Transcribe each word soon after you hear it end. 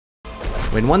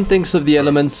When one thinks of the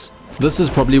elements, this is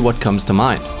probably what comes to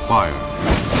mind. Fire.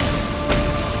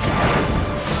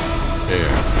 Air.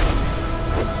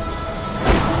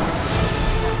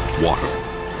 Water.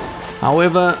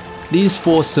 However, these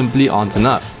four simply aren't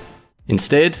enough.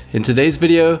 Instead, in today's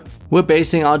video, we're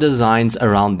basing our designs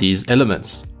around these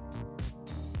elements.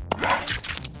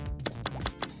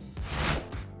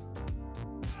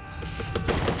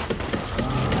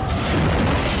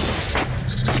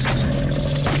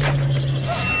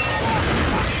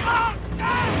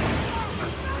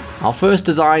 Our first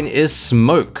design is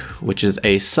smoke, which is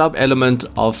a sub-element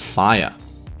of fire.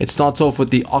 It starts off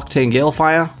with the Octane Gale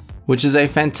Fire, which is a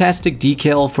fantastic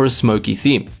decal for a smoky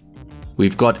theme.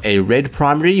 We've got a red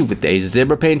primary with a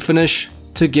zebra paint finish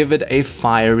to give it a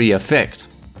fiery effect.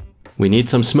 We need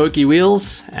some smoky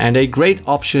wheels, and a great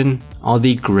option are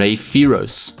the grey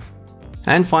Pheros.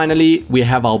 And finally, we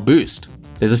have our boost.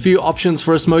 There's a few options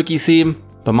for a smoky theme,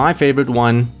 but my favorite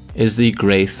one is the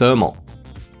grey thermal.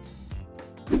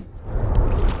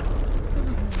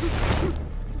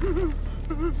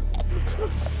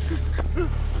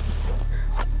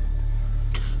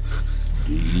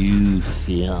 You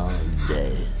feel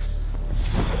this?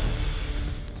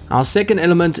 Our second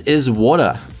element is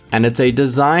water, and it's a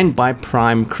design by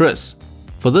Prime Chris.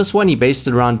 For this one, he based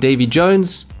it around Davy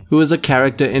Jones, who is a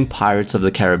character in Pirates of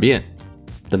the Caribbean.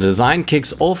 The design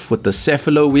kicks off with the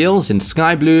Cephalo wheels in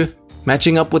sky blue,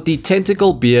 matching up with the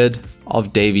tentacle beard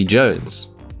of Davy Jones.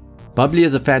 Bubbly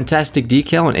is a fantastic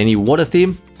decal on any water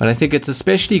theme, but I think it's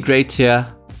especially great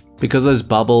here because those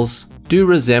bubbles do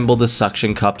resemble the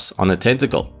suction cups on a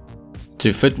tentacle.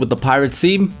 To fit with the pirate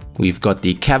theme, we've got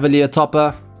the Cavalier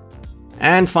topper,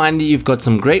 and finally you've got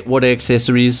some great water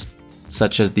accessories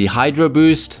such as the Hydro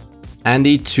Boost and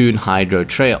the Toon Hydro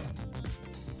Trail.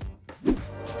 He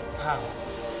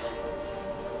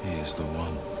is the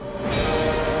one.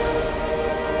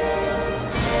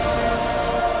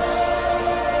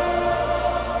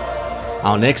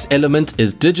 Our next element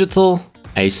is digital,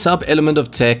 a sub-element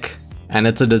of tech, and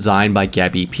it's a design by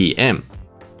Gabby PM.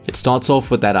 It starts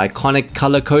off with that iconic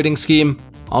color coding scheme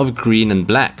of green and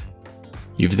black.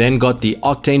 You've then got the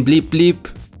Octane Bleep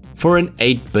Bleep for an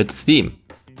 8-bit theme.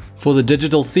 For the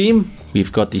digital theme,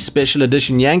 we've got the special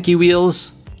edition Yankee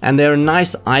wheels, and they're a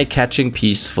nice eye-catching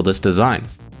piece for this design.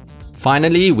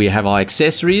 Finally, we have our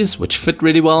accessories, which fit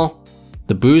really well.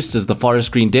 The boost is the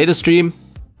forest green data stream,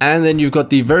 and then you've got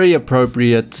the very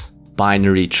appropriate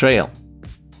binary trail.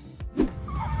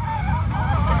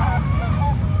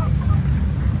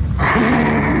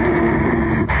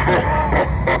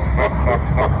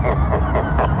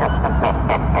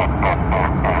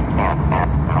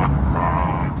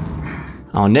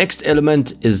 Our next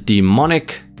element is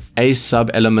demonic, a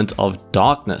sub-element of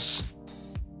darkness.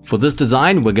 For this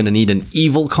design, we're going to need an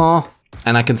evil car,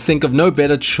 and I can think of no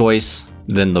better choice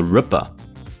than the Ripper.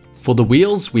 For the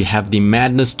wheels, we have the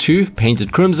Madness 2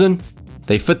 painted crimson.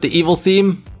 They fit the evil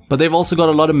theme, but they've also got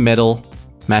a lot of metal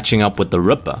matching up with the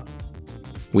Ripper.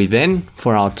 We then,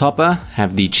 for our topper,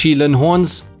 have the Qilin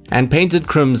horns, and painted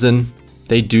crimson,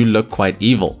 they do look quite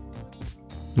evil.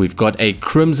 We've got a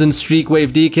crimson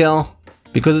streakwave decal,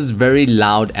 because it's very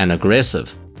loud and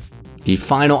aggressive. The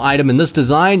final item in this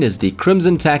design is the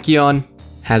Crimson Tachyon.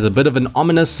 Has a bit of an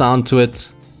ominous sound to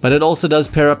it, but it also does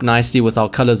pair up nicely with our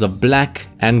colors of black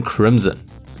and crimson.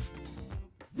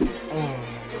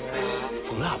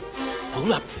 Pull up,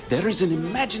 pull up. There is an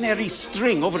imaginary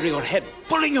string over your head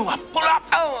pulling you up. Pull up.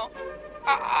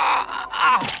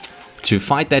 To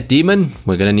fight that demon,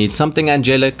 we're gonna need something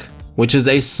angelic, which is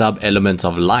a sub-element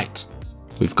of light.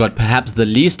 We've got perhaps the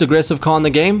least aggressive car in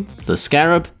the game, the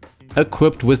Scarab,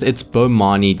 equipped with its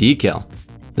Bomani decal.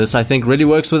 This I think really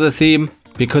works with the theme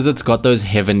because it's got those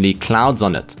heavenly clouds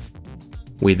on it.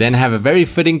 We then have a very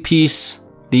fitting piece,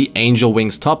 the Angel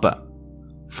Wings topper.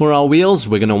 For our wheels,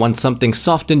 we're going to want something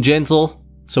soft and gentle,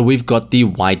 so we've got the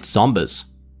white Zombas.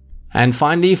 And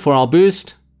finally, for our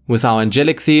boost, with our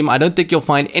angelic theme, I don't think you'll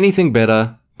find anything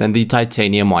better than the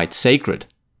Titanium White Sacred.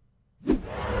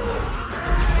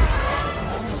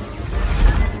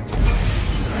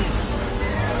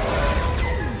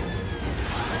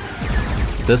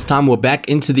 This time we're back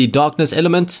into the darkness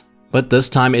element, but this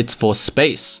time it's for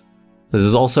space. This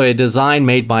is also a design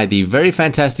made by the very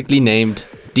fantastically named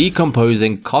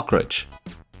Decomposing Cockroach.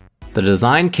 The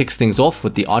design kicks things off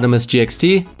with the Artemis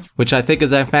GXT, which I think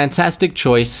is a fantastic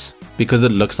choice because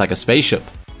it looks like a spaceship.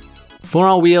 For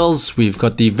our wheels, we've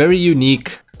got the very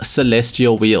unique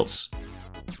Celestial wheels.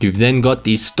 You've then got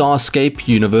the Starscape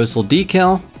Universal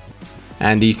decal,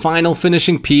 and the final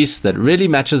finishing piece that really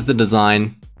matches the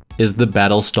design is the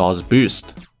Battle Stars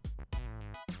boost.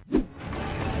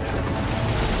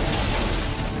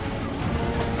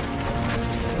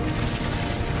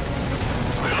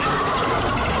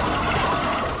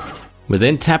 We're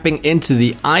then tapping into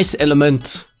the ice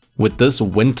element with this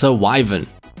winter wyvern.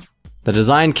 The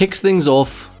design kicks things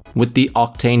off with the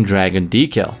Octane Dragon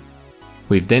decal.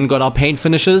 We've then got our paint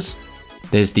finishes.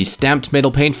 There's the stamped metal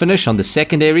paint finish on the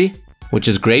secondary, which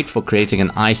is great for creating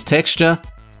an ice texture.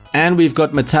 And we've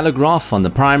got metallograph on the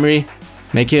primary,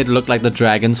 making it look like the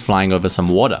dragon's flying over some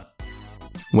water.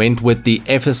 Went with the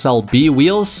FSLB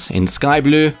wheels in sky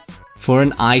blue for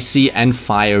an icy and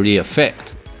fiery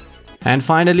effect. And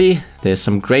finally, there's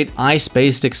some great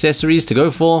ice-based accessories to go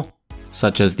for,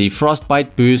 such as the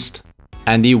Frostbite Boost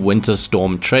and the Winter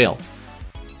Storm Trail.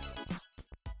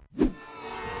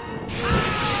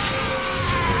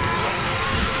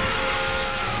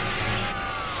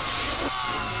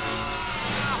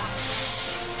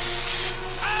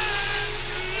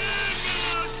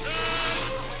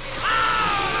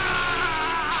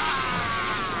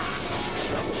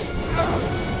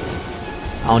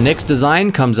 Our next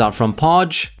design comes out from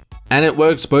Podge, and it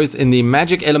works both in the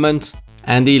magic element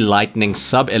and the lightning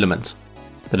sub-element.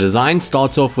 The design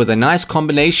starts off with a nice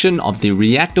combination of the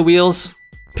reactor wheels,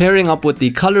 pairing up with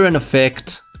the color and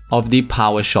effect of the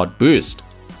power shot boost.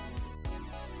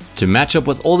 To match up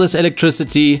with all this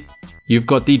electricity, you've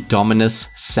got the Dominus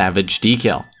Savage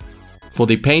decal. For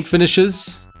the paint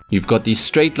finishes, you've got the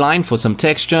straight line for some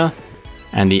texture,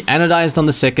 and the anodized on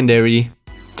the secondary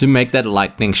to make that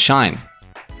lightning shine.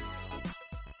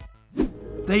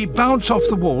 They bounce off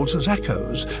the walls as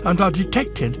echoes and are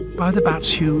detected by the bat's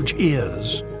huge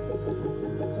ears.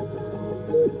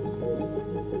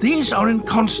 These are in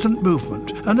constant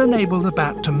movement and enable the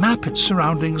bat to map its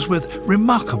surroundings with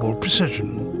remarkable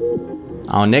precision.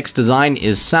 Our next design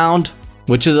is Sound,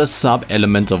 which is a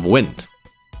sub-element of wind.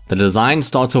 The design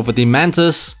starts off with the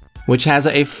Mantis, which has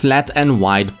a flat and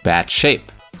wide bat shape.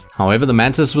 However, the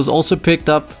Mantis was also picked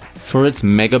up for its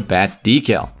Mega Bat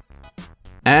decal.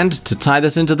 And to tie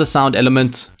this into the sound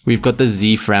element, we've got the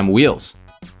Z-Fram wheels.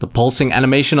 The pulsing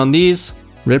animation on these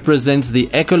represents the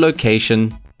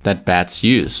echolocation that bats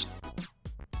use.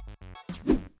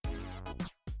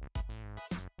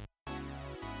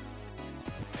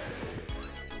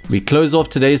 We close off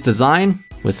today's design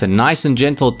with a nice and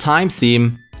gentle time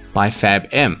theme by Fab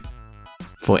M.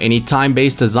 For any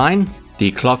time-based design,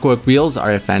 the clockwork wheels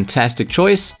are a fantastic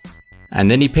choice, and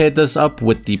then he paired this up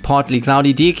with the partly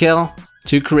cloudy decal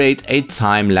to create a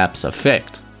time-lapse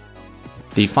effect.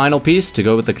 The final piece to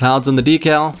go with the clouds on the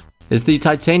decal is the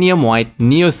titanium white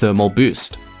neothermal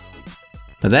boost.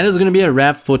 But that is going to be a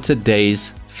wrap for today's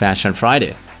Fashion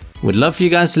Friday. Would love for you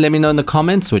guys to let me know in the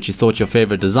comments what you thought your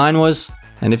favorite design was,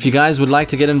 and if you guys would like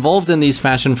to get involved in these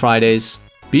Fashion Fridays,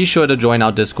 be sure to join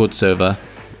our Discord server,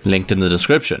 linked in the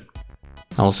description.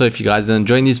 Also, if you guys are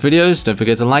enjoying these videos, don't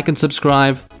forget to like and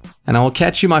subscribe, and I will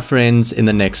catch you, my friends, in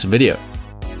the next video.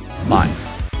 Bye.